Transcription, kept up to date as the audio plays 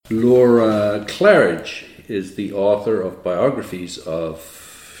Laura Claridge is the author of biographies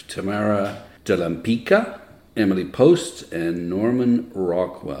of Tamara de Lampica, Emily Post, and Norman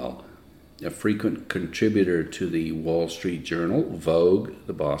Rockwell. A frequent contributor to the Wall Street Journal, Vogue,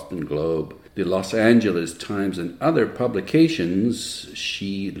 the Boston Globe, the Los Angeles Times, and other publications,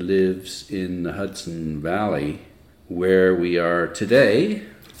 she lives in the Hudson Valley, where we are today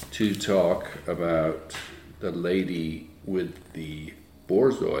to talk about the lady with the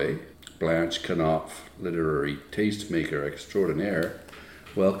Borzoi, Blanche Knopf, literary tastemaker extraordinaire.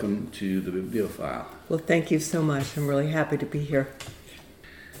 Welcome to the Bibliophile. Well, thank you so much. I'm really happy to be here.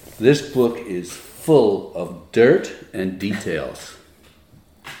 This book is full of dirt and details.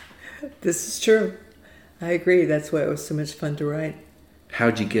 This is true. I agree. That's why it was so much fun to write.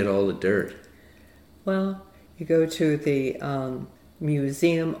 How'd you get all the dirt? Well, you go to the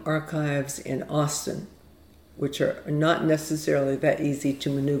museum archives in Austin, which are not necessarily that easy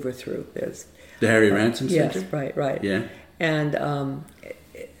to maneuver through. There's the Harry Ransom Center? Yes, right. Yeah. And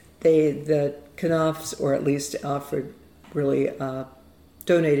the Knopfs, or at least Alfred, really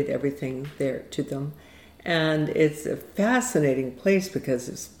donated everything there to them. And it's a fascinating place because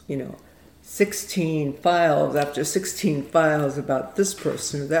it's, 16 files after 16 files about this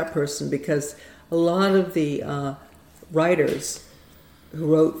person or that person, because a lot of the writers who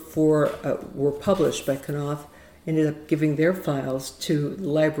wrote for, were published by Knopf, ended up giving their files to the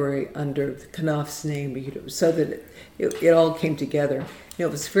library under Knopf's name, so that it all came together. And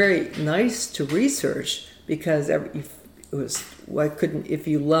it was very nice to research because it was, if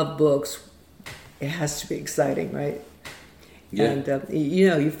you love books, it has to be exciting, right? Yeah. And,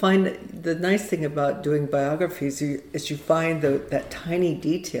 you find the nice thing about doing biographies is you find that tiny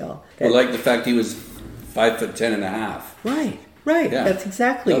detail. Well, like the fact he was 5'10.5". Right. Yeah. That's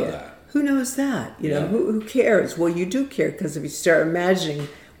exactly Love it. that. Who knows that? Who cares? Well, you do care because if you start imagining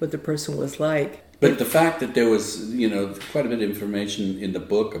what the person was like. But the fact that there was, quite a bit of information in the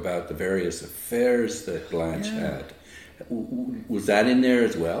book about the various affairs that Blanche had, was that in there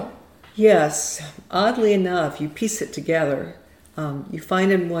as well? Yes. Oddly enough, you piece it together. You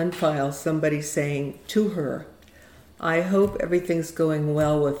find in one file somebody saying to her, "I hope everything's going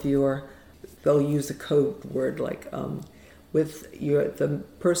well with they'll use a code word like, with the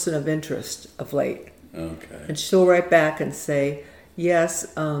person of interest of late." Okay. And she'll write back and say, "Yes,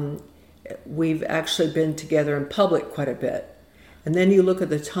 we've actually been together in public quite a bit." And then you look at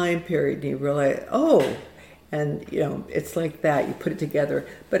the time period and you realize, and it's like that. You put it together.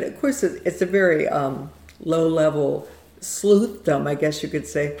 But of course, it's a very low-level sleuthdom, I guess you could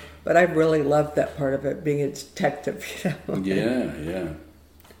say. But I really loved that part of it, being a detective. Yeah.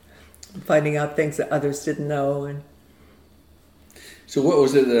 Finding out things that others didn't know. And so what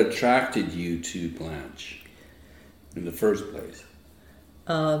was it that attracted you to Blanche in the first place?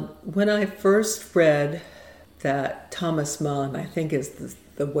 When I first read that Thomas Mann, I think is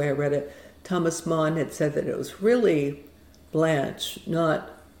the way I read it, Thomas Mann had said that it was really Blanche, not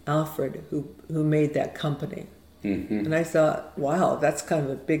Alfred, who made that company. Mm-hmm. And I thought, wow, that's kind of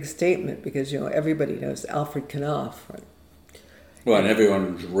a big statement because, everybody knows Alfred Knopf. Right? Well, and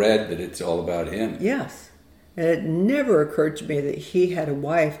everyone's read that it's all about him. Yes. And it never occurred to me that he had a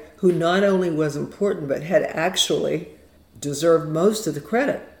wife who not only was important, but had actually deserved most of the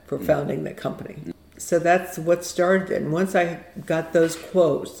credit for founding the company. So that's what started it. And once I got those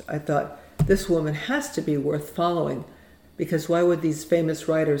quotes, I thought, this woman has to be worth following, because why would these famous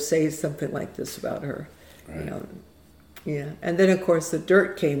writers say something like this about her? Right. Yeah. And then, of course, the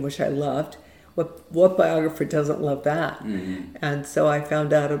dirt came, which I loved. What biographer doesn't love that? Mm-hmm. And so I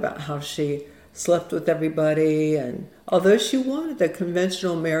found out about how she slept with everybody, and although she wanted a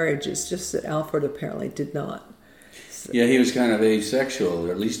conventional marriage, it's just that Alfred apparently did not. So, yeah, he was kind of asexual,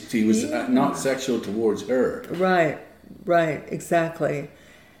 or at least he was not sexual towards her. Right, exactly.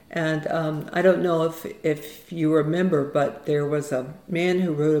 And I don't know if you remember, but there was a man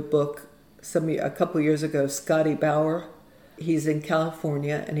who wrote a book a couple years ago, Scotty Bauer. He's in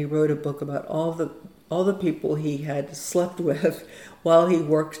California, and he wrote a book about all the people he had slept with while he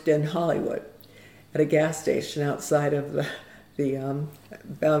worked in Hollywood at a gas station outside of the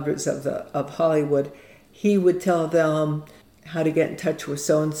boundaries of Hollywood. He would tell them how to get in touch with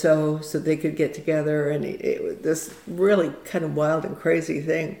so-and-so so they could get together, and it was this really kind of wild and crazy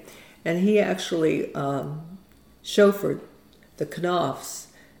thing. And he actually chauffeured the Knopfs.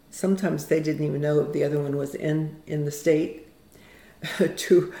 Sometimes they didn't even know if the other one was in the state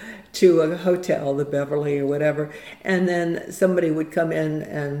to a hotel, the Beverly or whatever. And then somebody would come in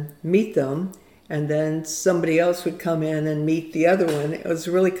and meet them, and then somebody else would come in and meet the other one. It was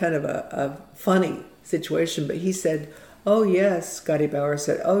really kind of a funny situation. But he said, Oh, yes, Scotty Bauer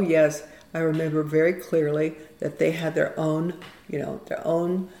said, oh, yes, I remember very clearly that they had their own, their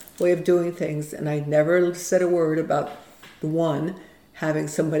own way of doing things, and I never said a word about the one having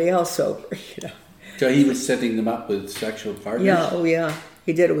somebody else over. So he was setting them up with sexual partners? Yeah, oh yeah.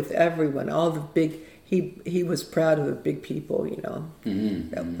 He did it with everyone. All the big, he was proud of the big people.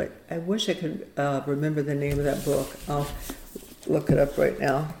 Mm-hmm. But I wish I could remember the name of that book. I'll look it up right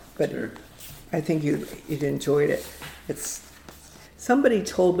now. But sure. I think you'd enjoyed it. Somebody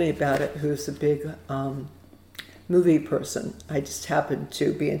told me about it who's a big movie person. I just happened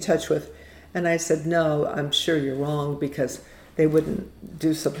to be in touch with, and I said, no, I'm sure you're wrong because they wouldn't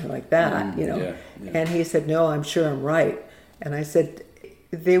do something like that, Yeah. And he said, no, I'm sure I'm right. And I said,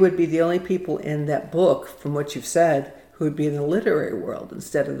 they would be the only people in that book, from what you've said, who would be in the literary world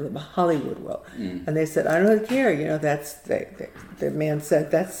instead of the Hollywood world. And they said, I don't care, the man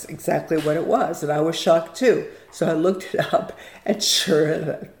said that's exactly what it was. And I was shocked too. So I looked it up, and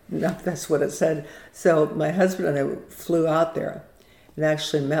sure enough, that's what it said. So my husband and I flew out there and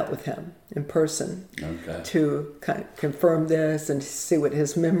actually met with him in person to kind of confirm this and see what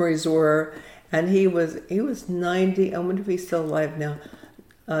his memories were. And he was 90. I wonder if he's still alive now,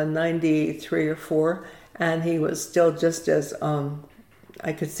 93 or 4, and he was still just as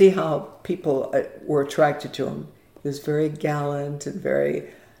I could see how people were attracted to him. He was very gallant and very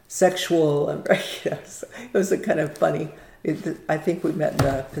sexual, and it was a kind of funny. I think we met in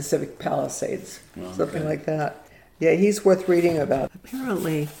the Pacific Palisades, something like that. Yeah, he's worth reading about.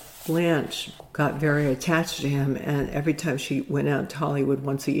 Apparently, Blanche got very attached to him, and every time she went out to Hollywood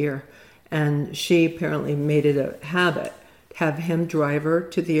once a year, and she apparently made it a habit to have him drive her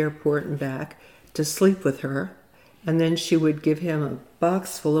to the airport and back to sleep with her, and then she would give him a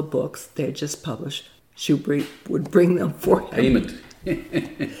box full of books they had just published. She would bring them for him. Payment.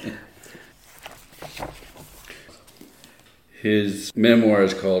 His memoir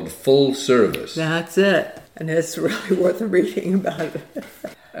is called Full Service. That's it. And it's really worth reading about it.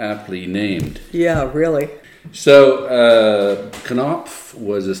 Aptly named. Yeah, really. So, Knopf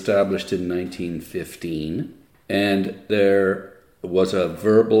was established in 1915, and there was a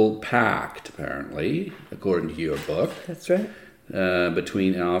verbal pact, apparently, according to your book. That's right.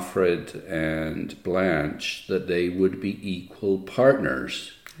 Between Alfred and Blanche, that they would be equal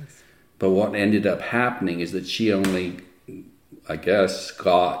partners. Yes. But what ended up happening is that she only, I guess,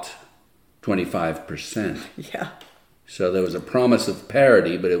 got 25%. Yeah. So there was a promise of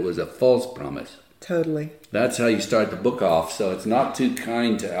parity, but it was a false promise. Totally. That's how you start the book off, so it's not too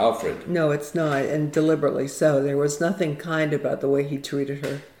kind to Alfred. No, it's not, and deliberately so. There was nothing kind about the way he treated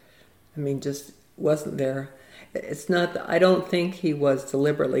her. I mean, just wasn't there. It's not, I don't think he was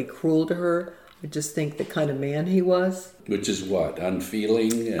deliberately cruel to her. I just think the kind of man he was. Which is what?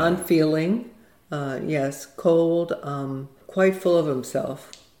 Unfeeling? Unfeeling, yes. Cold, quite full of himself.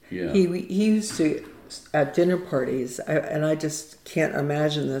 Yeah. He used to, at dinner parties, and I just can't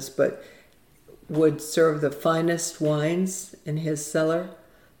imagine this, but would serve the finest wines in his cellar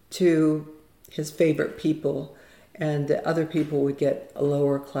to his favorite people, and the other people would get a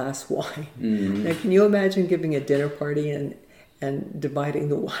lower class wine. Mm-hmm. Now, can you imagine giving a dinner party and dividing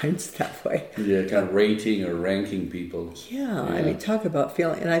the wines that way? Yeah, kind of rating or ranking people. Yeah, I mean, talk about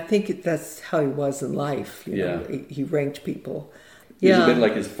feeling. And I think that's how he was in life. You know, he ranked people. He was a bit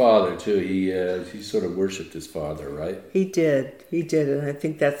like his father, too. He sort of worshipped his father, right? He did. And I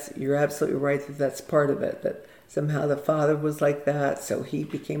think you're absolutely right that that's part of it, that somehow the father was like that, so he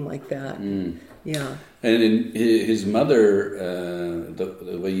became like that. Mm. Yeah. And in his mother,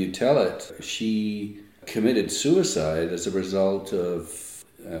 the way you tell it, she committed suicide as a result of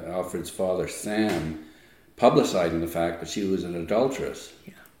Alfred's father, Sam, publicizing the fact that she was an adulteress.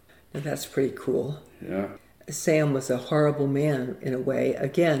 Yeah. And that's pretty cruel. Yeah. Sam was a horrible man in a way.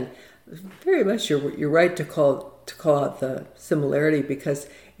 Again, very much you're right to call out the similarity, because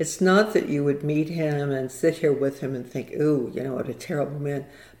it's not that you would meet him and sit here with him and think, ooh, what a terrible man.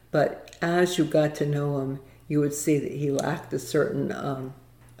 But as you got to know him, you would see that he lacked a certain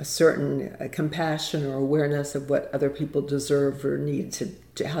compassion or awareness of what other people deserve or need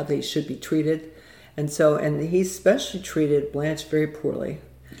to how they should be treated. And he especially treated Blanche very poorly.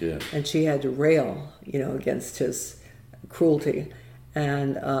 Yeah. And she had to rail, against his cruelty.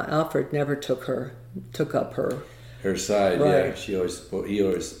 And Alfred never took up her side. right. Yeah. He always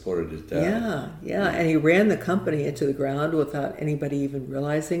supported his dad. Yeah. And he ran the company into the ground without anybody even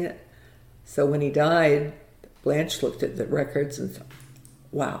realizing it. So when he died, Blanche looked at the records and thought,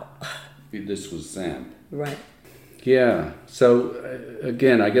 wow. This was Sam. Right. Yeah. So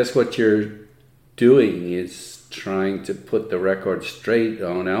again, I guess what you're doing is trying to put the record straight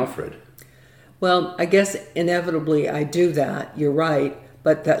on Alfred. Well, I guess inevitably I do that. You're right,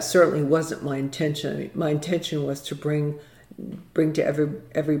 but that certainly wasn't my intention. My intention was to bring to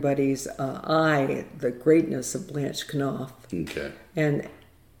everybody's eye the greatness of Blanche Knopf. Okay. And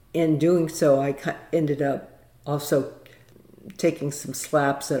in doing so, I ended up also taking some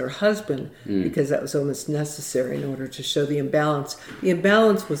slaps at her husband because that was almost necessary in order to show the imbalance. The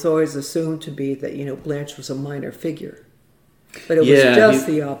imbalance was always assumed to be that, Blanche was a minor figure. But it was just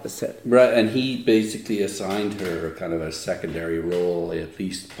the opposite. Right, and he basically assigned her kind of a secondary role, at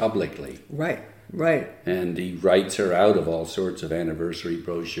least publicly. Right. And he writes her out of all sorts of anniversary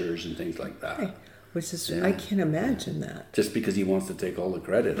brochures and things like that. Right. Which is, I can't imagine that. Just because he wants to take all the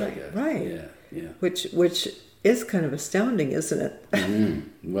credit, I guess. Right. Yeah. Which is kind of astounding, isn't it?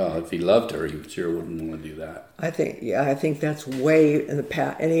 Mm-hmm. Well, if he loved her, he sure wouldn't want to do that. I think that's way in the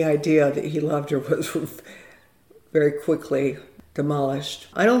past. Any idea that he loved her was very quickly demolished.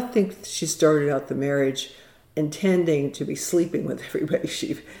 I don't think she started out the marriage intending to be sleeping with everybody.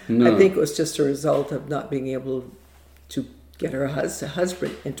 I think it was just a result of not being able to get her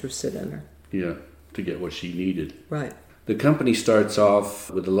husband interested in her. Yeah, to get what she needed. Right. The company starts off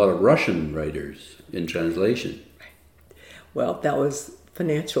with a lot of Russian writers in translation. Well, that was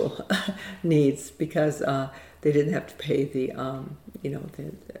financial needs because they didn't have to pay the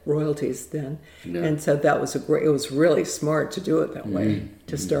royalties then, and so that was it was really smart to do it that way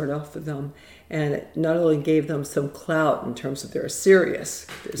to start off with them, and it not only gave them some clout in terms of they're serious,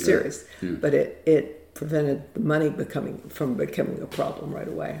 but it prevented the money from becoming a problem right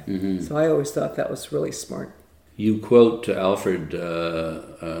away. So I always thought that was really smart. You quote Alfred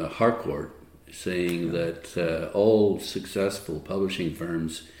Harcourt saying that all successful publishing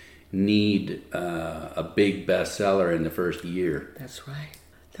firms need a big bestseller in the first year. That's right.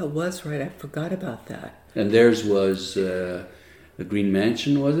 That was right. I forgot about that. And theirs was The Green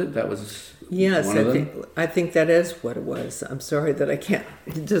Mansion, was it? That was yes. I think that is what it was. I'm sorry that I can't.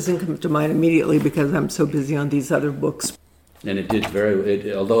 It doesn't come to mind immediately because I'm so busy on these other books. And it did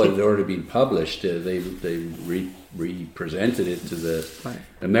although it had already been published, they represented it to the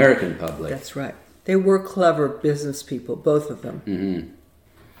American public. That's right. They were clever business people, both of them. Mm-hmm.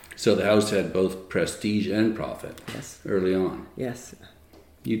 So the house had both prestige and profit early on. Yes.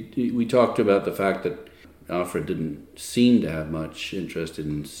 We talked about the fact that Alfred didn't seem to have much interest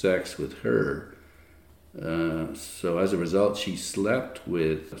in sex with her. So as a result, she slept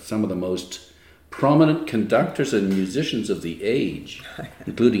with some of the most prominent conductors and musicians of the age,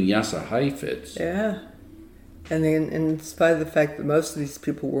 including Lasse Heifetz. Yeah. And then, in spite of the fact that most of these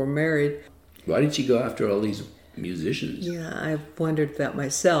people were married. Why did she go after all these musicians? Yeah, I've wondered that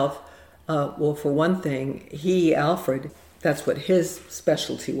myself. Well, for one thing, Alfred, that's what his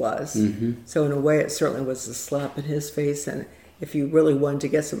specialty was. Mm-hmm. So in a way, it certainly was a slap in his face. And if you really wanted to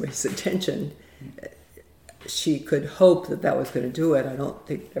get somebody's attention, she could hope that was going to do it. I don't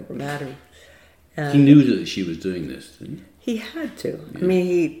think it ever mattered. He knew that she was doing this, didn't he? He had to. Yeah. I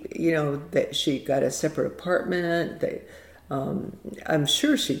mean, that she got a separate apartment. I'm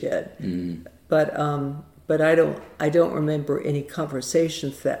sure she did. Mm. But I don't remember any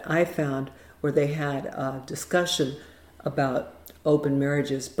conversations that I found where they had a discussion about open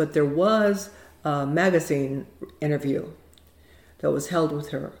marriages. But there was a magazine interview that was held with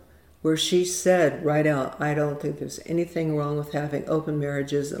her where she said right out, I don't think there's anything wrong with having open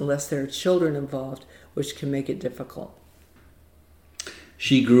marriages unless there are children involved, which can make it difficult.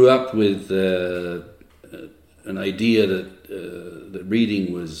 She grew up with an idea that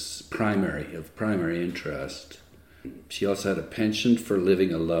reading was of primary interest. She also had a penchant for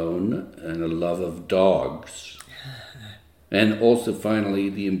living alone and a love of dogs. And also, finally,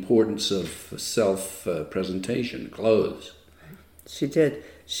 the importance of self-presentation, clothes. She did.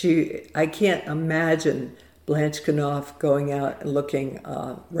 I can't imagine Blanche Knopf going out and looking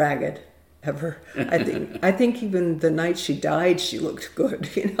ragged ever. I think even the night she died, she looked good.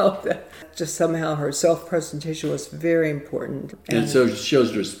 Just somehow her self-presentation was very important. And so she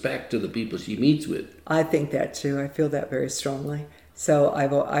shows respect to the people she meets with. I think that too. I feel that very strongly. So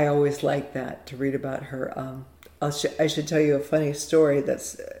I always like that, to read about her. I should tell you a funny story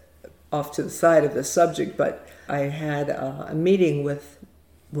that's off to the side of the subject, but I had a meeting with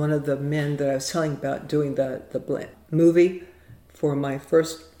one of the men that I was telling about doing the movie for my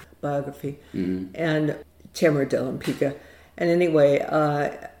first biography, and Tamara Delampika. And anyway,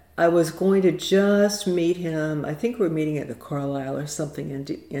 I was going to just meet him. I think we were meeting at the Carlisle or something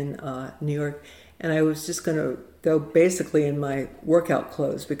in New York, and I was just going to go basically in my workout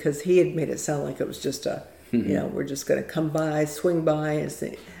clothes because he had made it sound like it was just we're just going to come by, swing by, and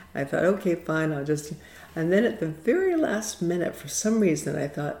see. I thought, okay, fine, I'll just. And then at the very last minute, for some reason, I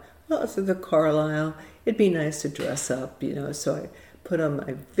thought, well, it's the Carlisle. It'd be nice to dress up, So I put on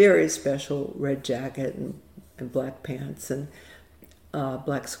my very special red jacket and black pants and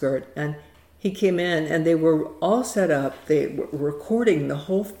black skirt. And he came in, and they were all set up. They were recording the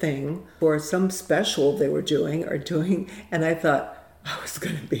whole thing for some special they were doing. And I thought, I was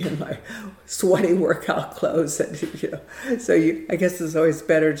going to be in my sweaty workout clothes, and So I guess it's always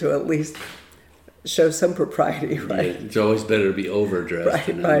better to at least show some propriety, right? Yeah, it's always better to be overdressed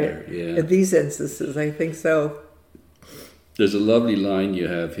than under. Yeah. In these instances, I think so. There's a lovely line you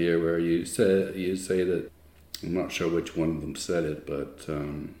have here where you say that, I'm not sure which one of them said it, but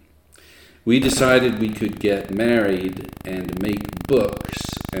we decided we could get married and make books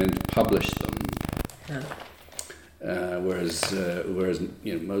and publish them. Yeah. Whereas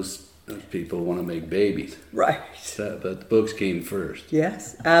most people want to make babies. Right. But the books came first.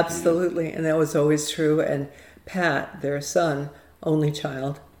 Yes, absolutely. Yeah. And that was always true. And Pat, their son, only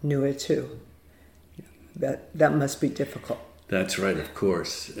child, knew it too. That must be difficult. That's right, of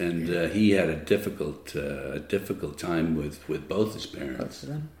course. And he had a difficult time with both his parents. Both of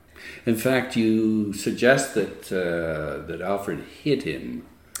them. In fact, you suggest that Alfred hit him.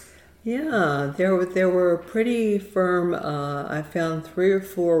 Yeah, there were pretty firm. I found 3 or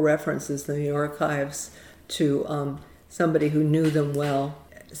 4 references in the archives to somebody who knew them well,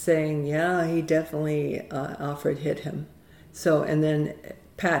 saying, "Yeah, he definitely Alfred hit him." So, and then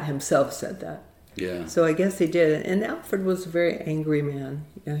Pat himself said that. Yeah. So I guess he did, and Alfred was a very angry man.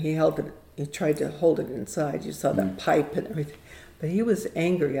 He held it. He tried to hold it inside. You saw that pipe and everything, but he was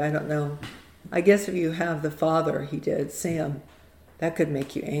angry. I don't know. I guess if you have the father he did, Sam, that could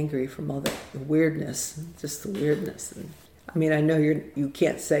make you angry from all the weirdness, just the weirdness. And, I mean, I know you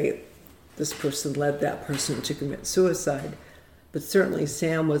can't say this person led that person to commit suicide, but certainly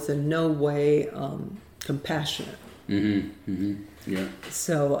Sam was in no way compassionate. Mm-hmm. Mm-hmm. Yeah.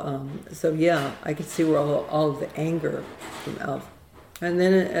 So yeah, I could see where all of the anger from Alf. And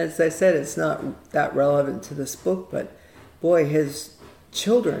then, as I said, it's not that relevant to this book, but boy, his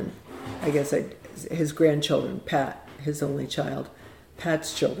children, his grandchildren, Pat, his only child,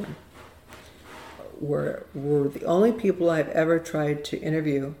 Pat's children, were the only people I've ever tried to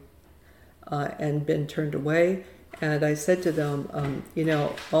interview and been turned away. And I said to them,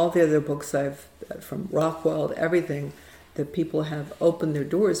 all the other books from Rockwell, everything, that people have opened their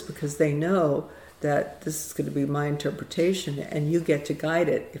doors because they know that this is going to be my interpretation, and you get to guide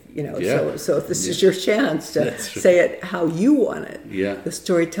it. Yeah. So this is your chance to say it how you want it. Yeah.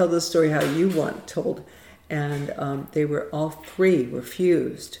 Tell the story how you want it told. And they were all 3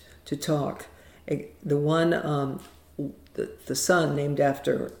 refused to talk. The one, the son named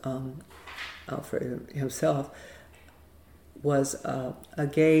after Alfred himself, was a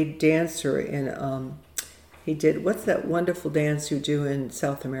gay dancer in. He did, what's that wonderful dance you do in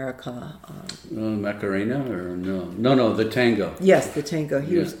South America? Macarena or no? No, the tango. Yes, the tango.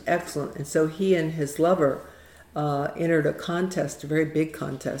 He was excellent. And so he and his lover entered a contest, a very big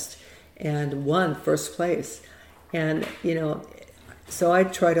contest, and won first place. And, so I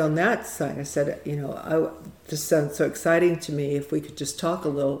tried on that side. I said, this sounds so exciting to me if we could just talk a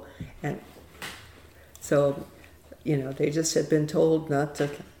little. And so, they just had been told not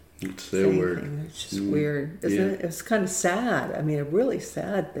to. It's their word. It's just weird, isn't it? It was kind of sad. I mean, a really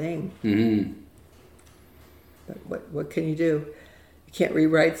sad thing. Mm-hmm. But what can you do? You can't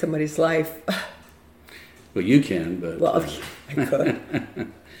rewrite somebody's life. Well, you can, but... Well, I could.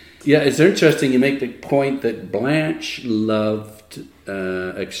 Yeah, it's interesting you make the point that Blanche loved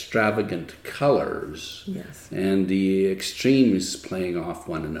extravagant colors. Yes. And the extremes playing off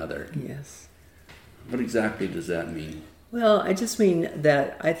one another. Yes. What exactly does that mean? Well, I just mean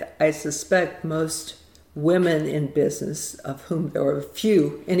that I suspect most women in business, of whom there were a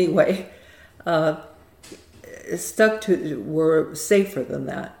few anyway, were safer than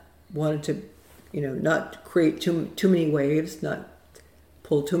that. Wanted to, not create too many waves, not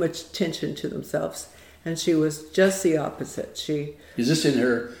pull too much attention to themselves. And she was just the opposite. Is this in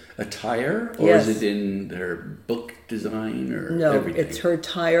her attire, or yes. is it in her book design, or no, everything? It's her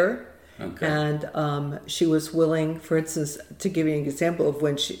attire. Okay. And she was willing, for instance, to give you an example of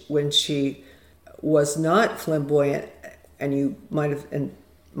when she was not flamboyant, and you might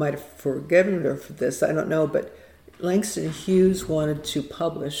have forgiven her for this, I don't know, but Langston Hughes wanted to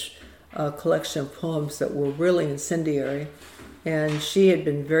publish a collection of poems that were really incendiary, and she had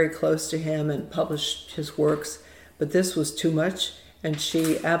been very close to him and published his works, but this was too much, and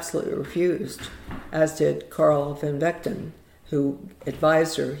she absolutely refused, as did Carl van Vechten, who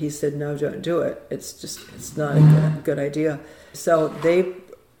advised her. He said, no, don't do it. It's not a good idea. So they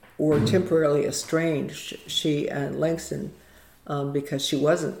were temporarily estranged, she and Langston, because she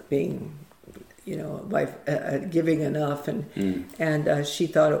wasn't being, giving enough, and she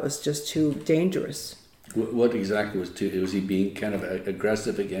thought it was just too dangerous. What exactly was he being kind of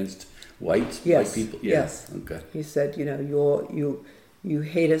aggressive against white people? Yeah. Yes. Okay. He said, you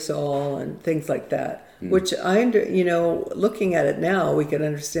hate us all and things like that. Which looking at it now, we can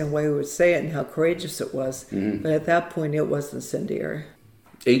understand why he would say it and how courageous it was. But at that point, it was incendiary.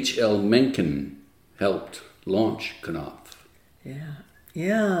 H.L. Mencken helped launch Knopf.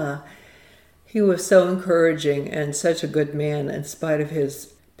 Yeah. He was so encouraging and such a good man in spite of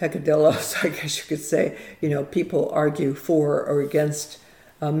his peccadillos, I guess you could say. People argue for or against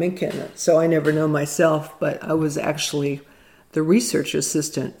Mencken. So I never know myself, but I was actually the research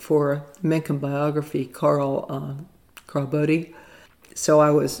assistant for Mencken biography, Carl Bodie. So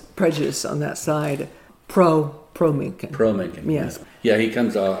I was prejudiced on that side, pro Mencken. Pro Mencken. Yes. Yeah, he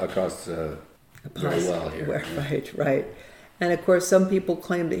comes across very well here. Right. And of course, some people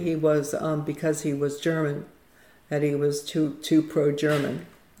claim that he was, because he was German, that he was too pro-German.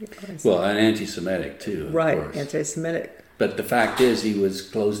 Well, and anti-Semitic too, of course. Anti-Semitic. But the fact is, he was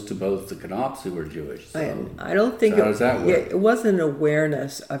close to both the Knopfs who were Jewish. So, I don't think how does that work? Yeah, it wasn't an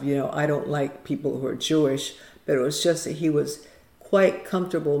awareness of, I don't like people who are Jewish, but it was just that he was quite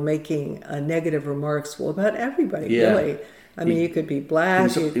comfortable making negative remarks, about everybody, really. I mean, you could be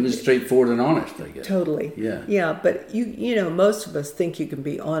black. He was straightforward and honest, I guess. Totally. Yeah. Yeah, but most of us think you can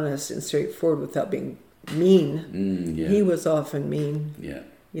be honest and straightforward without being mean. He was often mean. Yeah.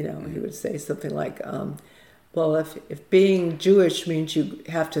 He would say something like, well, if being Jewish means you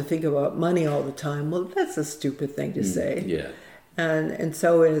have to think about money all the time, well, that's a stupid thing to say. Yeah. And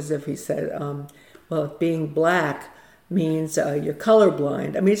so is if he said, well, if being black means you're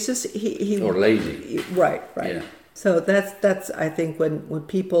colorblind. I mean, it's just he or lazy. Right. Yeah. So that's I think when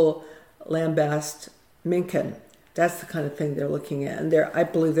people lambast Mencken, that's the kind of thing they're looking at, and I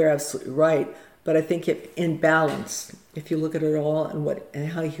believe they're absolutely right. But I think in balance, if you look at it all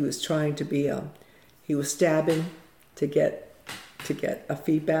and how he was trying to be, he was stabbing to get a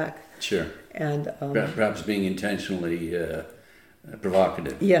feedback. Sure. And perhaps being intentionally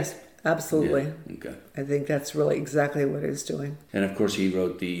provocative. Yes, absolutely. Yeah. Okay. I think that's really exactly what he's doing. And of course, he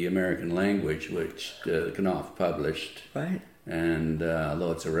wrote The American Language, which Knopf published. Right. And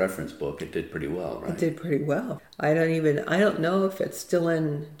although it's a reference book, it did pretty well, right? It did pretty well. I don't know if it's still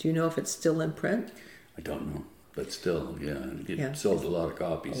in. Do you know if it's still in print? I don't know. But still, it sold a lot of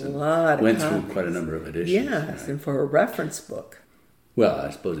copies. Went through quite a number of editions. Yes, right? and for a reference book. Well, I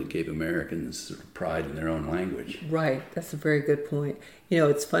suppose it gave Americans sort of pride in their own language. Right, that's a very good point.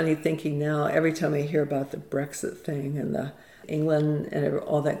 It's funny thinking now, every time I hear about the Brexit thing and the England and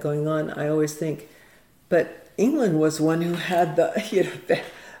all that going on, I always think, but England was one who had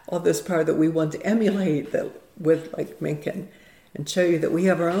all this power that we want to emulate with like Mencken and show you that we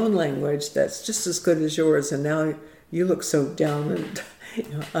have our own language that's just as good as yours, and now you look so down and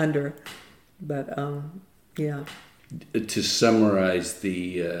under. But yeah. To summarize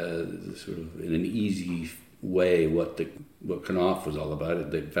the sort of in an easy way what Knopf was all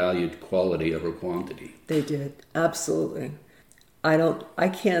about, they valued quality over quantity. They did, absolutely. I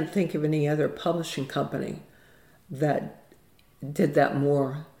can't think of any other publishing company that did that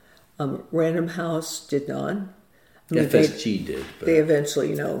more. Random House did not. FSG did. But they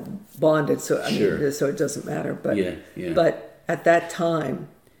eventually, bonded, so sure. So it doesn't matter. But yeah. But at that time,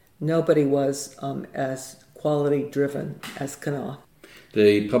 nobody was as quality driven as Knopf.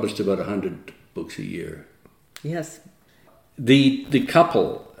 They published about 100 books a year. Yes. The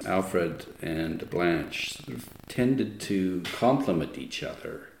couple, Alfred and Blanche, sort of tended to complement each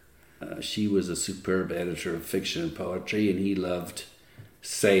other. She was a superb editor of fiction and poetry, and he loved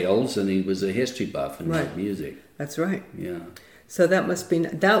sales, and he was a history buff and loved music. That's right. Yeah. So that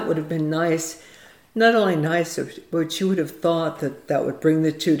would have been nice. Not only nice, but you would have thought that would bring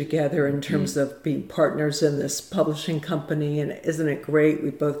the two together in terms of being partners in this publishing company. And isn't it great? We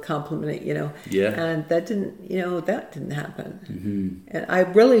both complement it, Yeah. And that didn't happen. Mm-hmm. And I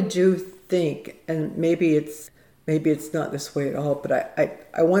really do think, and maybe it's not this way at all, but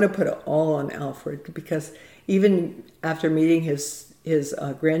I want to put it all on Alfred, because even after meeting his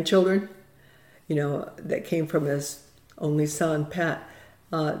grandchildren, that came from his only son, Pat,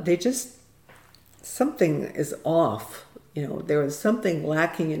 they just, something is off. There was something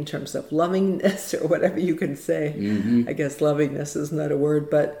lacking in terms of lovingness or whatever you can say. Mm-hmm. I guess lovingness is not a word,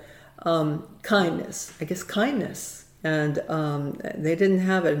 but kindness. I guess kindness. And they didn't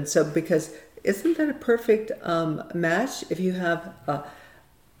have it. And so, because isn't that a perfect match if you have a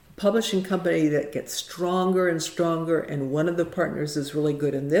publishing company that gets stronger and stronger, and one of the partners is really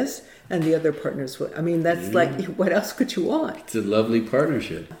good in this, and the other partners would. I mean, that's like, what else could you want? It's a lovely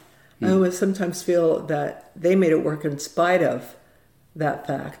partnership. I always sometimes feel that they made it work in spite of that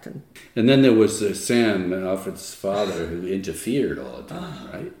fact. And then there was Sam, Alfred's father, who interfered all the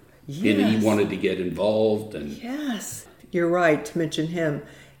time, right? Yes. And he wanted to get involved. And Yes, you're right to mention him.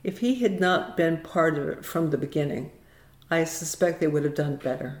 If he had not been part of it from the beginning, I suspect they would have done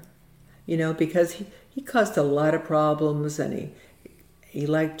better. Because he caused a lot of problems, and he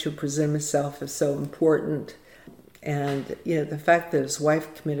liked to present himself as so important. And, the fact that his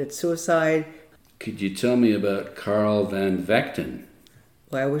wife committed suicide. Could you tell me about Carl van Vechten?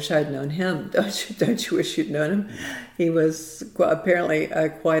 Well, I wish I'd known him. Don't you wish you'd known him? He was apparently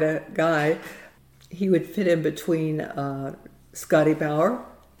quite a guy. He would fit in between Scotty Bauer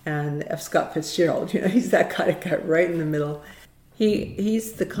and F. Scott Fitzgerald. He's that kind of guy right in the middle.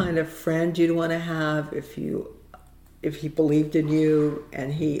 He's the kind of friend you'd want to have if he believed in you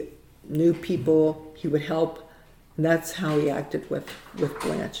and he knew people, he would help. And that's how he acted with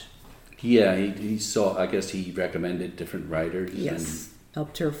Blanche. Yeah, he saw, I guess he recommended different writers. Yes,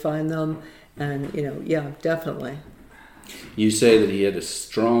 helped her find them. And, definitely. You say that he had a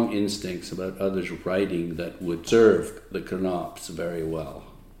strong instincts about others' writing that would serve the Knopfs very well.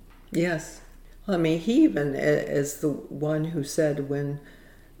 Yes. I mean, he even is the one who said when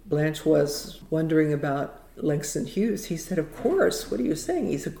Blanche was wondering about Langston Hughes, he said, of course, what are you saying?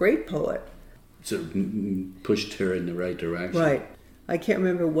 He's a great poet. So pushed her in the right direction. Right. I can't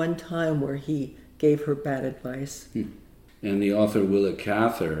remember one time where he gave her bad advice. And the author Willa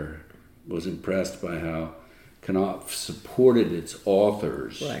Cather was impressed by how Knopf supported its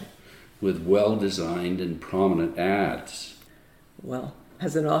authors with well-designed and prominent ads. Well,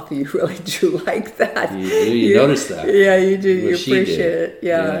 as an author, you really do like that. You notice that. Yeah, you do. Well, you appreciate it.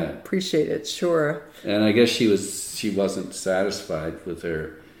 Yeah, appreciate it, sure. And I guess she wasn't satisfied with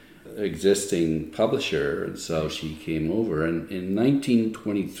her existing publisher, and so she came over. And in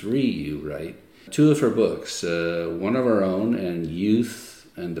 1923, you write, two of her books, One of Our Own and Youth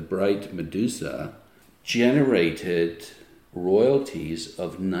and the Bright Medusa, generated royalties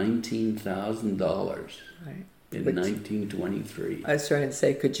of $19,000 in 1923. I was trying to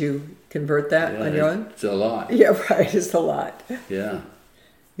say, could you convert that on your own? It's a lot. Yeah, right. It's a lot. Yeah.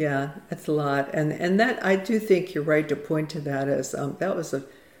 Yeah, that's a lot. And that, I do think you're right to point to that as that was a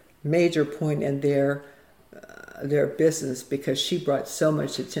major point in their business, because she brought so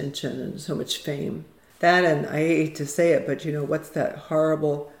much attention and so much fame. That, and I hate to say it, but what's that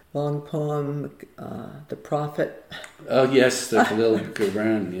horrible long poem, The Prophet? Oh, yes, the Khalil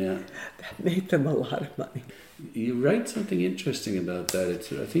Gibran, yeah. That made them a lot of money. You write something interesting about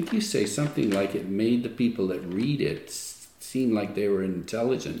that. I think you say something like it made the people that read it seem like they were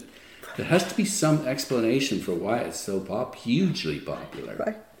intelligent. There has to be some explanation for why it's so hugely popular.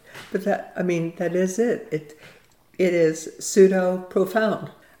 Right. But that is it. It is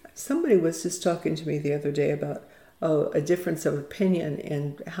pseudo-profound. Somebody was just talking to me the other day about a difference of opinion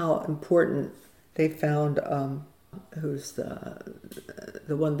and how important they found, who's the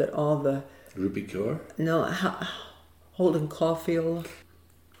one that all the... Rupi Kaur? No, Holden Caulfield.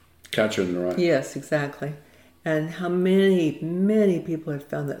 Catcher in the Rye. Yes, exactly. And how many people had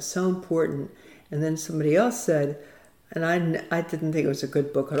found that so important. And then somebody else said, and I didn't think it was a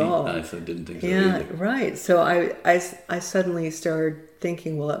good book at all. I didn't think so either. either. Right. So I suddenly started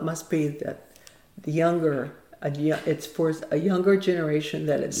thinking, well, it must be that it's for a younger generation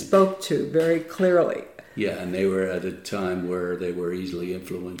that it spoke to very clearly. Yeah, and they were at a time where they were easily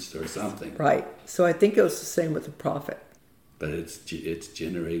influenced or something. Right. So I think it was the same with The Prophet. But it's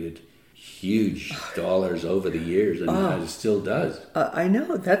generated huge dollars over the years, and it still does. I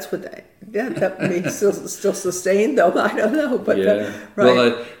know. That's what that may still sustain, though. I don't know. But yeah. Right.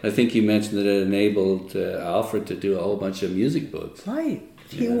 Well, I think you mentioned that it enabled Alfred to do a whole bunch of music books. Right.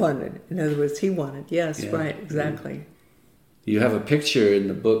 He wanted. In other words, he wanted. Yes, right. Exactly. Yeah. You have a picture in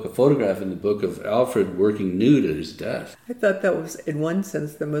the book, a photograph in the book of Alfred working nude at his desk. I thought that was, in one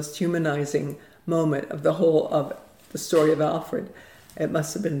sense, the most humanizing moment of the whole of the story of Alfred. It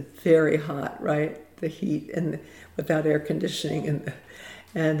must have been very hot, right? The heat and without air conditioning,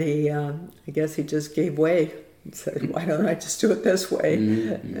 and he, I guess he just gave way and said, "Why don't I just do it this way?"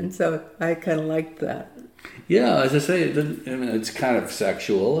 Mm-hmm. And so I kind of liked that. Yeah, as I say, it's kind of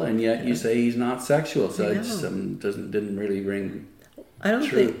sexual, and yet you say he's not sexual, so it didn't really ring. I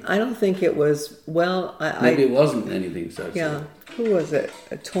don't think it was. Well, maybe it wasn't anything sexual. Yeah, who was it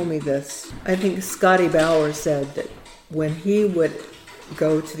that told me this? I think Scotty Bauer said that when he would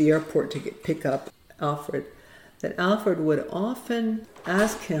go to the airport to pick up Alfred, that Alfred would often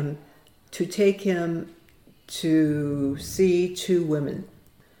ask him to take him to see two women.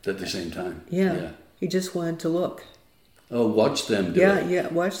 At the same time? Yeah. He just wanted to look. Oh, watch them do it? Yeah,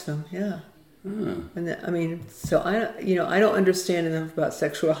 watch them, yeah. Oh. And I mean, so I don't understand enough about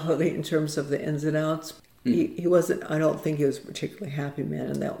sexuality in terms of the ins and outs. He wasn't, I don't think he was a particularly happy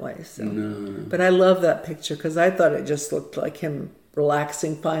man in that way. So. No. But I love that picture because I thought it just looked like him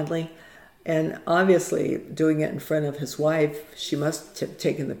relaxing finally. And obviously doing it in front of his wife, she must have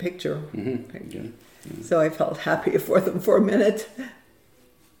taken the picture. Mm-hmm. Yeah. So I felt happy for them for a minute.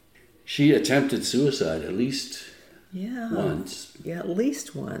 She attempted suicide at least once. Yeah, at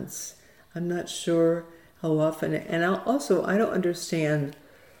least once. I'm not sure how often. And I don't understand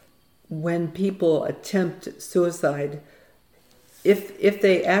when people attempt suicide, if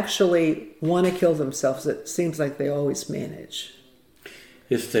they actually want to kill themselves, it seems like they always manage.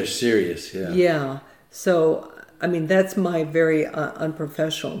 If they're serious, yeah. Yeah. So, I mean, that's my very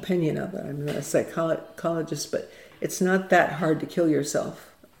unprofessional opinion of it. I'm not a psychologist, but it's not that hard to kill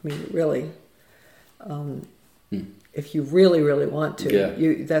yourself. I mean, really. If you really, really want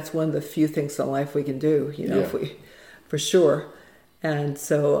to, that's one of the few things in life we can do, if we, for sure. And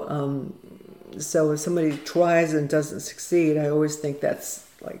so, so if somebody tries and doesn't succeed, I always think that's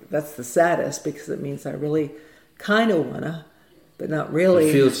the saddest because it means I really kind of wanna, but not really.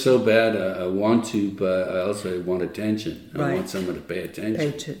 I feel so bad. I want to, but I also want attention. I want someone to pay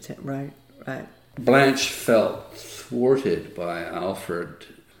attention. Right. Blanche felt thwarted by Alfred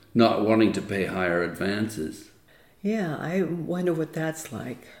not wanting to pay higher advances. Yeah, I wonder what that's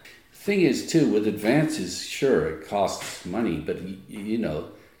like. Thing is, too, with advances, sure, it costs money, but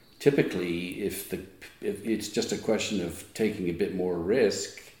typically, if it's just a question of taking a bit more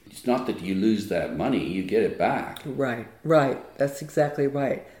risk, it's not that you lose that money; you get it back. Right. That's exactly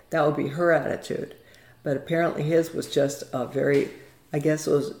right. That would be her attitude, but apparently his was just a very, I guess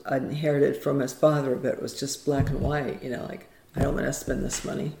it was inherited from his father, but it was just black and white. Like I don't want to spend this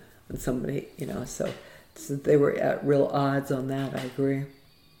money on somebody. So they were at real odds on that. I agree.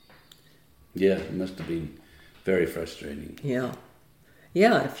 Yeah, it must have been very frustrating. Yeah,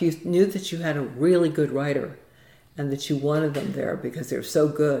 if you knew that you had a really good writer and that you wanted them there because they're so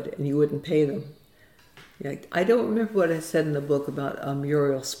good and you wouldn't pay them. I don't remember what I said in the book about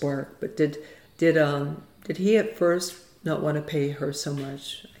Muriel Spark, but did he at first not want to pay her so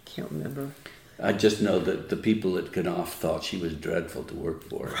much? I can't remember. I just know that the people at Knopf thought she was dreadful to work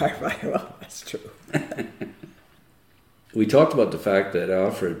for. Right, well, that's true. We talked about the fact that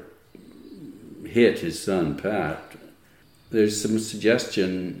Alfred hit his son, Pat. There's some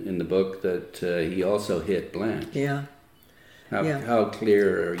suggestion in the book that he also hit Blanche. Yeah. How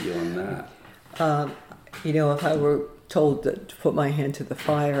clear are you on that? If I were told to put my hand to the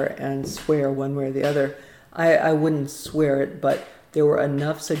fire and swear one way or the other, I wouldn't swear it, but there were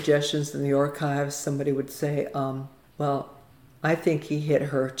enough suggestions in the archives. Somebody would say, well, I think he hit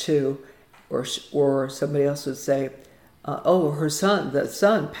her too. Or somebody else would say, the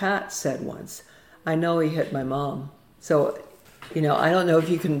son, Pat, said once, I know he hit my mom. So, I don't know if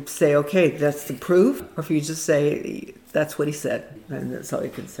you can say, okay, that's the proof, or if you just say, that's what he said, and that's all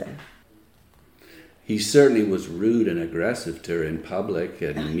you can say. He certainly was rude and aggressive to her in public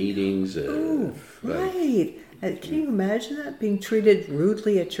and in meetings. Right. Can you imagine that, being treated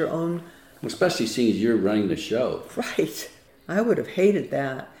rudely at your own... Especially seeing as you're running the show. Right. I would have hated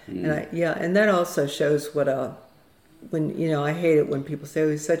that. And that also shows what I hate it when people say,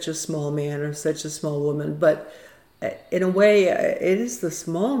 oh, he's such a small man or such a small woman, but in a way, it is the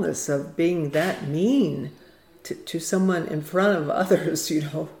smallness of being that mean to someone in front of others,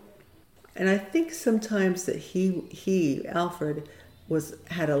 And I think sometimes that he Alfred,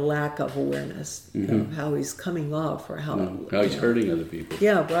 had a lack of awareness of how he's coming off or how he's hurting other people.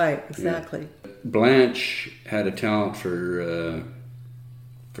 Yeah, right, exactly. Yeah. Blanche had a talent for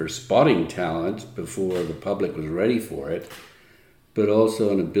spotting talent before the public was ready for it, but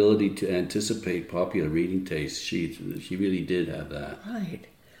also an ability to anticipate popular reading tastes. She really did have that. Right.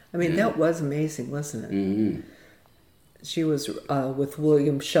 I mean, that was amazing, wasn't it? Mm-hmm. She was with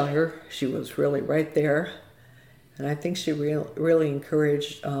William Shire. She was really right there. And I think she really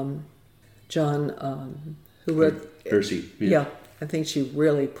encouraged John, who wrote... Percy. Yeah, I think she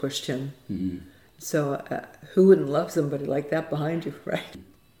really pushed him. Mm-hmm. So who wouldn't love somebody like that behind you, right?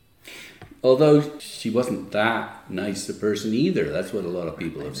 Although she wasn't that nice a person either. That's what a lot of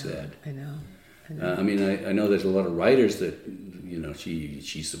people have said. I know. I know there's a lot of writers that,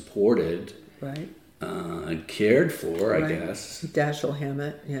 she supported. Right. And cared for, I guess. Dashiell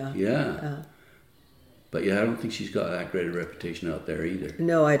Hammett, yeah. Yeah. But I don't think she's got that great a reputation out there either.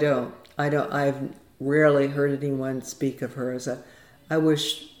 No, I don't. I've rarely heard anyone speak of her as I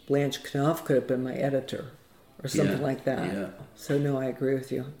wish Blanche Knopf could have been my editor or something like that. Yeah. So no, I agree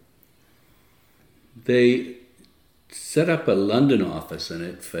with you. They set up a London office and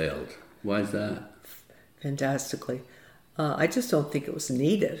it failed. Why is that? Fantastically. I just don't think it was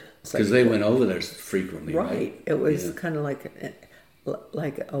needed. Because they went over there frequently, right? Right. It was kind of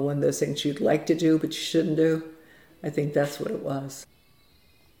like one of those things you'd like to do, but you shouldn't do. I think that's what it was.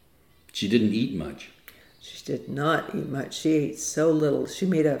 She didn't eat much. She did not eat much. She ate so little. She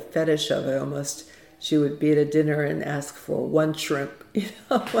made a fetish of it almost. She would be at a dinner and ask for one shrimp,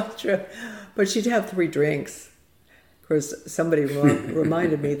 one shrimp. But she'd have 3 drinks. Of course, somebody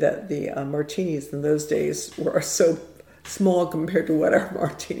reminded me that the martinis in those days were so small compared to what our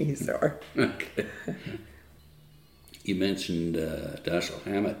martinis are. Okay. You mentioned Dashiell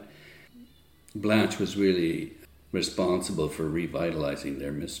Hammett. Blanche was really responsible for revitalizing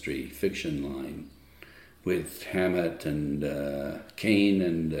their mystery fiction line with Hammett and Kane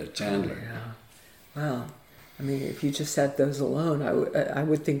and Chandler. Oh, yeah. Wow. I mean, if you just had those alone, I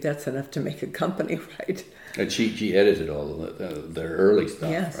would think that's enough to make a company, right? And she edited all of their early stuff,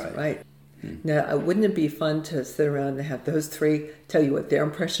 yes, right? Right. Now, wouldn't it be fun to sit around and have those 3 tell you what their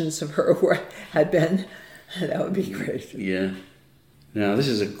impressions of her had been? That would be great. Yeah. Now, this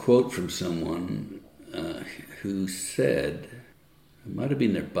is a quote from someone who said, it might have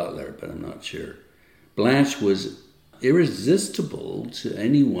been their butler, but I'm not sure. Blanche was irresistible to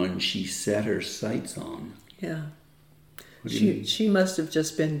anyone she set her sights on. Yeah. She must have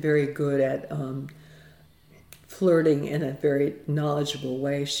just been very good at flirting in a very knowledgeable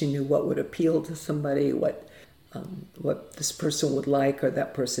way. She knew what would appeal to somebody, what this person would like or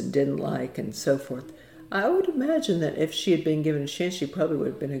that person didn't like, and so forth. I would imagine that if she had been given a chance, she probably would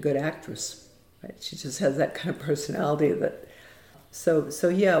have been a good actress. Right? She just has that kind of personality that. So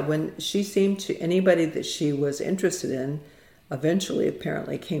yeah, when she seemed to anybody that she was interested in, eventually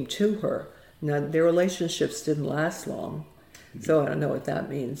apparently came to her. Now their relationships didn't last long, so I don't know what that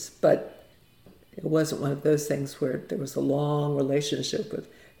means. But it wasn't one of those things where there was a long relationship with.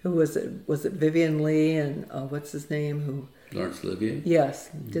 Who was it? Was it Vivian Leigh and what's his name? Who? Laurence Olivier? Yes.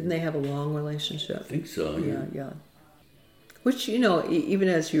 Didn't they have a long relationship? I think so. Yeah. Which, even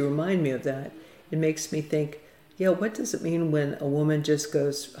as you remind me of that, it makes me think, what does it mean when a woman just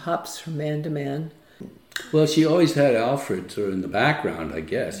hops from man to man? Well, she always had Alfred sort of in the background, I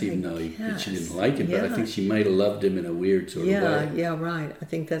guess, even though she didn't like him. But I think she might have loved him in a weird sort of way. Yeah, right. I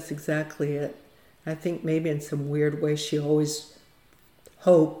think that's exactly it. I think maybe in some weird way she always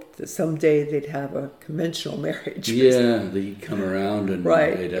hoped that someday they'd have a conventional marriage. Yeah, they'd come around and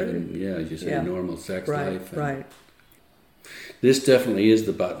they'd have a normal sex life. Right. This definitely is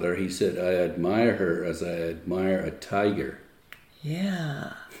the butler. He said, I admire her as I admire a tiger.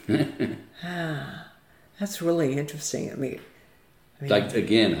 Yeah. That's really interesting. I mean, like,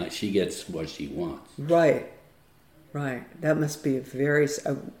 again, she gets what she wants. Right. That must be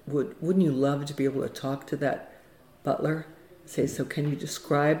wouldn't you love to be able to talk to that butler? Say, so can you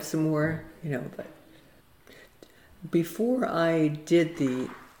describe some more? But before I did the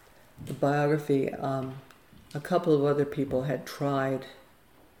biography, a couple of other people had tried.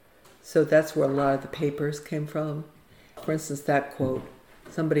 So that's where a lot of the papers came from. For instance, that quote,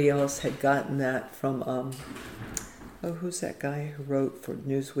 somebody else had gotten that from, who's that guy who wrote for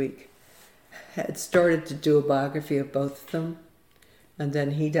Newsweek? Had started to do a biography of both of them, and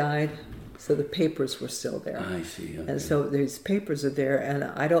then he died. So the papers were still there. I see. Okay. And so these papers are there, and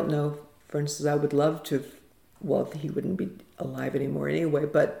I don't know, for instance, I would love to, he wouldn't be alive anymore anyway,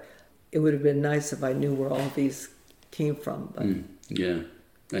 but it would have been nice if I knew where all these came from. But,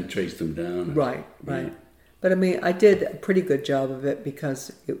 and trace them down. Right. But I mean, I did a pretty good job of it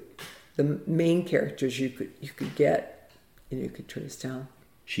because the main characters you could get and you could trace down.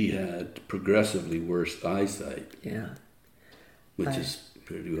 She had progressively worse eyesight. Yeah. Which is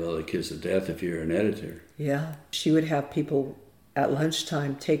pretty well a kiss of death if you're an editor. Yeah. She would have people at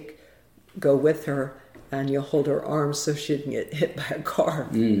lunchtime go with her and you hold her arms so she didn't get hit by a car.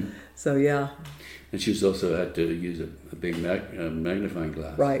 So, yeah. And she's also had to use a big magnifying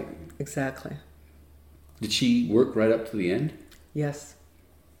glass. Right, exactly. Did she work right up to the end? Yes.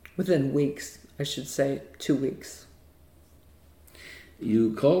 Within weeks, I should say 2 weeks.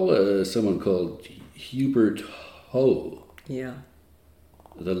 You call someone called Hubert Hull. Yeah.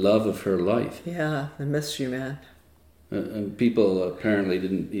 The love of her life. Yeah, the mystery man. And people apparently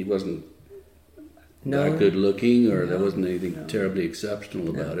he wasn't that good looking, or there wasn't anything terribly exceptional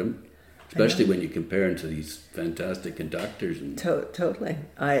about him. Especially when you compare him to these fantastic conductors. And Totally.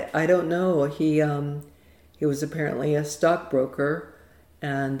 I don't know. He was apparently a stockbroker,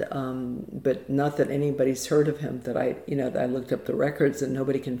 and but not that anybody's heard of him. That I looked up the records and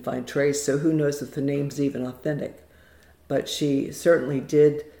nobody can find trace. So who knows if the name's even authentic? But she certainly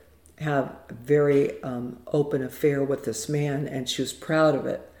did have a very open affair with this man, and she was proud of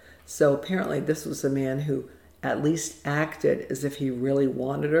it. So apparently, this was a man who at least acted as if he really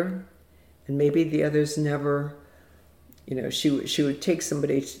wanted her, and maybe the others never. She would take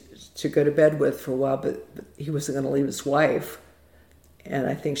somebody to go to bed with for a while, but he wasn't going to leave his wife. And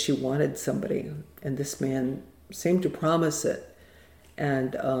I think she wanted somebody, and this man seemed to promise it.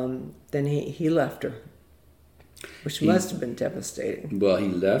 And then he left her, which must have been devastating. Well, he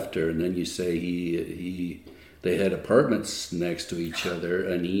left her, and then you say they had apartments next to each other,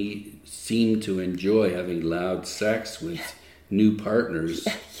 and he seemed to enjoy having loud sex with new partners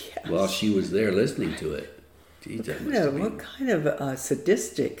while she was there listening to it. Geez, what kind of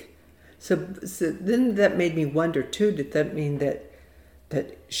sadistic? So then that made me wonder too. Did that mean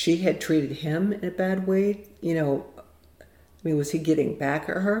that she had treated him in a bad way? Was he getting back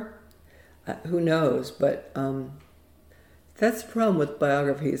at her? Who knows? But that's the problem with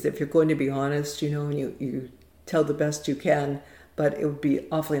biographies. If you're going to be honest, and you tell the best you can, but it would be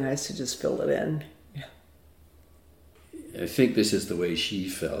awfully nice to just fill it in. I think this is the way she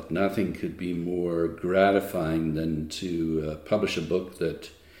felt. Nothing could be more gratifying than to publish a book that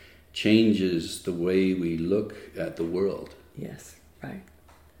changes the way we look at the world. Yes, right.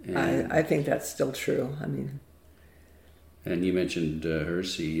 I think that's still true. And you mentioned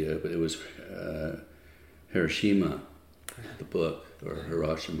Hersey. It was Hiroshima, the book, or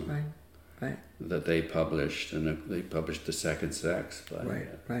Hiroshima, right. That they published, and they published The Second Sex.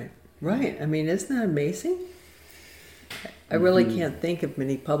 Right. Isn't that amazing? I really can't think of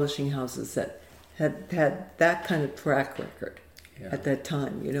many publishing houses that had that kind of track record at that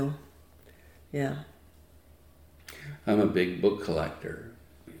time, Yeah. I'm a big book collector.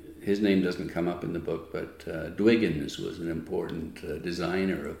 His name doesn't come up in the book, but Dwiggins was an important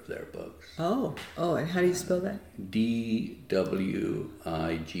designer of their books. Oh, and how do you spell that? Dwiggins.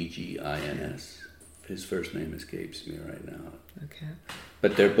 His first name escapes me right now. Okay.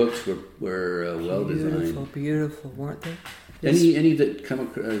 But their books were well designed. Beautiful, weren't they? Any that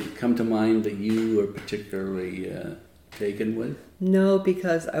come to mind that you are particularly taken with? No,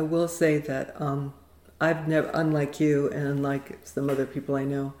 because I will say that I've never, unlike you and unlike some other people I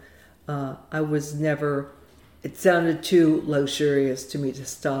know, I was never. It sounded too luxurious to me to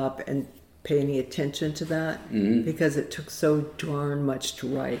stop and pay any attention to that because it took so darn much to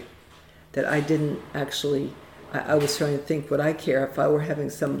write that I didn't actually. I was trying to think, would I care if I were having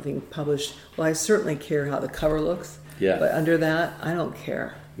something published? Well, I certainly care how the cover looks. Yeah. But under that, I don't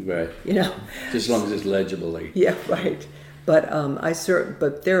care. Right. Just as long as it's legible. Yeah, right. But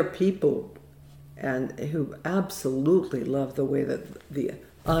but there are people who absolutely love the way that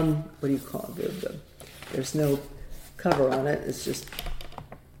what do you call it? There's no cover on it. It's just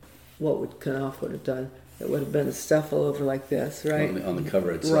what Knopf would have done. It would have been stuff all over like this, right? On the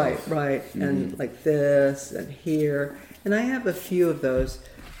cover itself. Right. Mm-hmm. And like this and here. And I have a few of those.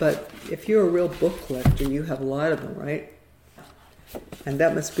 But if you're a real book collector, you have a lot of them, right? And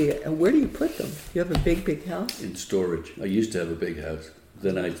that must be where do you put them? You have a big house? In storage. I used to have a big house.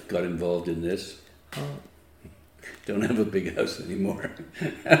 Then I got involved in this. Oh. Don't have a big house anymore.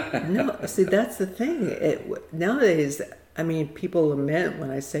 No, see, that's the thing. Nowadays, people lament when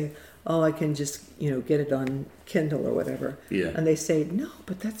I say, oh, I can just, get it on Kindle or whatever. Yeah. And they say, no,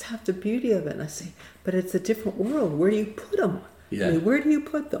 but that's half the beauty of it. And I say, but it's a different world. Where do you put them? Yeah. Where do you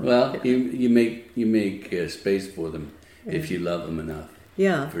put them? Well, you make space for them if you love them enough.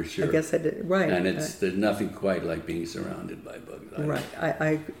 Yeah. For sure. I guess I did. Right. And there's nothing quite like being surrounded by books. Right.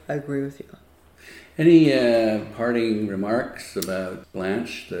 I agree with you. Any parting remarks about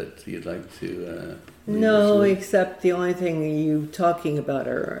Blanche that you'd like to... No, except the only thing you talking about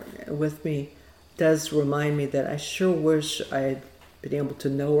her with me does remind me that I sure wish I had been able to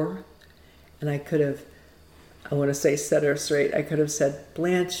know her. And I could have, I want to say set her straight, I could have said,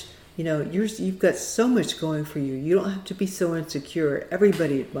 Blanche, you've got so much going for you. You don't have to be so insecure.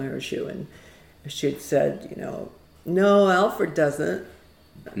 Everybody admires you. And she had said, no, Alfred doesn't.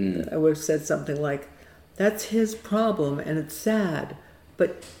 I would have said something like, that's his problem and it's sad.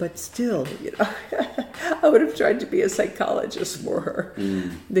 But still, I would have tried to be a psychologist for her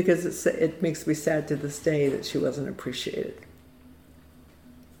because it makes me sad to this day that she wasn't appreciated.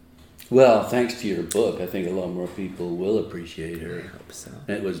 Well, thanks to your book, I think a lot more people will appreciate her. I hope so.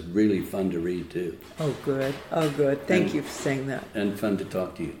 And it was really fun to read, too. Oh, good. Thank you for saying that. And fun to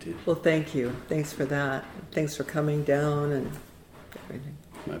talk to you, too. Well, thank you. Thanks for that. Thanks for coming down and everything.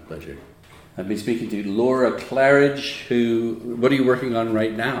 My pleasure. I've been speaking to Laura Claridge, what are you working on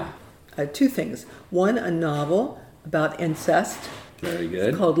right now? Two things. One, a novel about incest. Very good.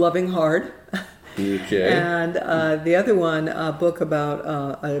 It's called Loving Hard. Okay. And the other one, a book about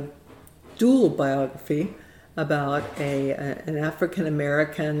a dual biography about an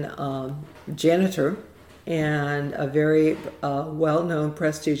African-American janitor and a very well-known,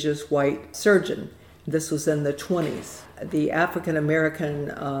 prestigious white surgeon. This was in the 20s. The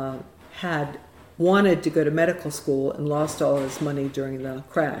African-American had wanted to go to medical school and lost all his money during the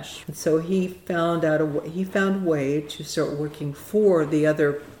crash. And so he found a way to start working for the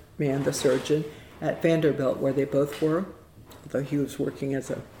other man, the surgeon, at Vanderbilt, where they both were, although he was working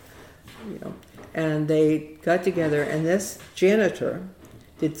as and they got together, and this janitor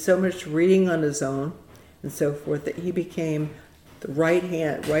did so much reading on his own and so forth that he became the right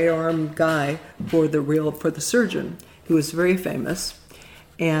arm guy for the surgeon, who was very famous.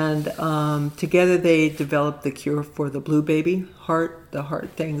 And together they developed the cure for the blue baby heart, the heart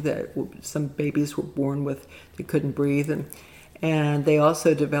thing that some babies were born with, they couldn't breathe. And they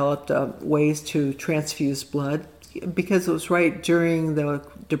also developed ways to transfuse blood, because it was right during the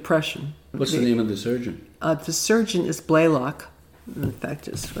Depression. What's the name of the surgeon? The surgeon is Blaylock. In fact,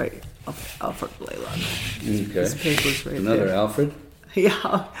 it's right, Alfred Blaylock. Okay. His paper's right Another there. Alfred?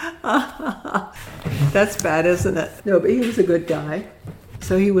 Yeah. That's bad, isn't it? No, but he was a good guy.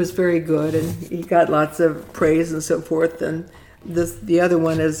 So he was very good, and he got lots of praise and so forth. And the other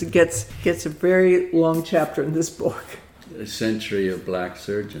one gets a very long chapter in this book. A century of black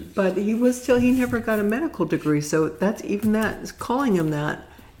surgeons. But he never got a medical degree, so calling him that,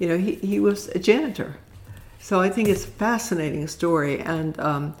 he was a janitor. So I think it's a fascinating story. And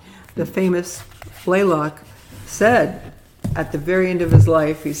the famous Blaylock said at the very end of his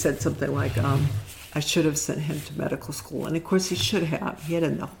life, he said something like, I should have sent him to medical school. And of course he should have. He had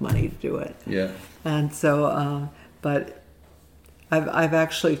enough money to do it. Yeah. And so, but I've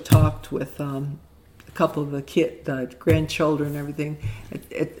actually talked with a couple of the grandchildren and everything.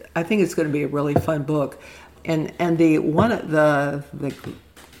 I think it's going to be a really fun book. And the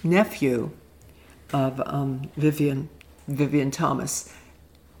nephew of Vivian Thomas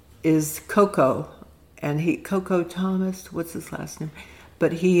is Coco. And Coco Thomas, what's his last name?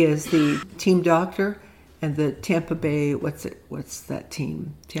 But he is the team doctor and the Tampa Bay, what's that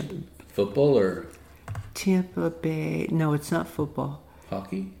team? Football or? Tampa Bay, no, it's not football.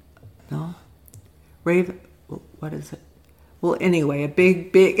 Hockey? No. What is it? Well, anyway, a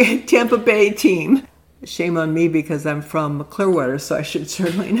big Tampa Bay team. Shame on me because I'm from Clearwater, so I should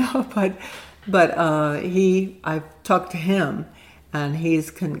certainly know. But I've talked to him, and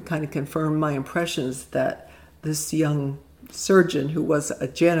he's kind of confirmed my impressions that this young surgeon who was a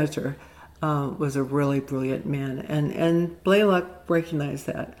janitor was a really brilliant man, and Blaylock recognized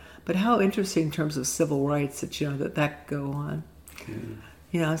that. But how interesting in terms of civil rights that go on.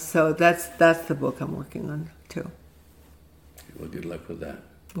 Yeah. So that's the book I'm working on too. Well, good luck with that.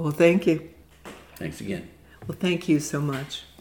 Well, thank you. Thanks again. Well, thank you so much.